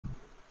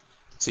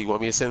So you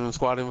want me to send him a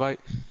squad invite?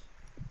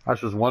 I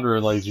was just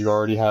wondering, like, do you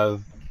already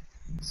have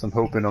some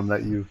hope in him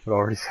that you had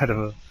already sent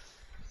him a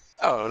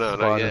Oh no, not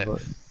squad yet.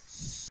 invite?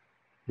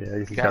 Yeah,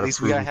 he's We got got at to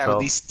least we prove gotta have at himself.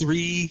 least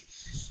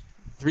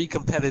three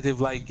competitive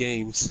like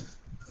games.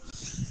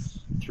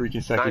 3 Mind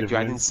consecutive you,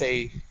 I didn't wins.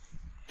 say.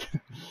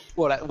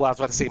 Well, I was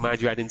about to say,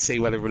 mind you, I didn't say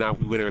whether or not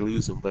we win or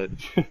lose him, but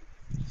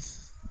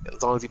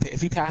as long as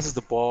if he passes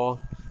the ball,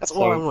 that's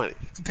all I So, want.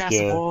 If he passes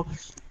the yeah. ball,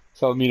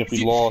 So, I mean, if we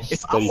if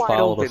lost, that I'm he's wide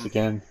followed us open,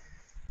 again.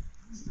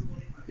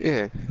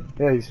 yeah,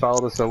 Yeah, he's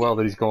followed us so well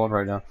that he's gone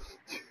right now.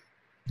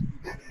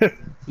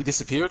 he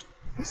disappeared.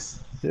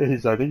 Yeah,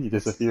 I think he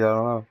disappeared, I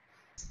don't know.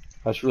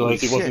 I just Holy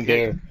realized he shit! wasn't Yeah.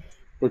 there.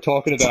 We're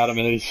talking about him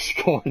and then he's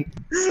just gone.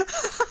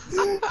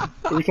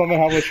 We're talking about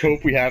how much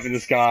hope we have in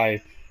this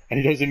guy, and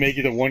he doesn't make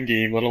it to 1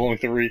 game, let alone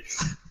 3.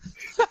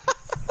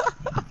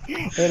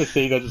 I had to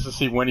say that just to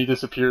see when he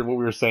disappeared, what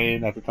we were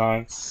saying at the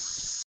time.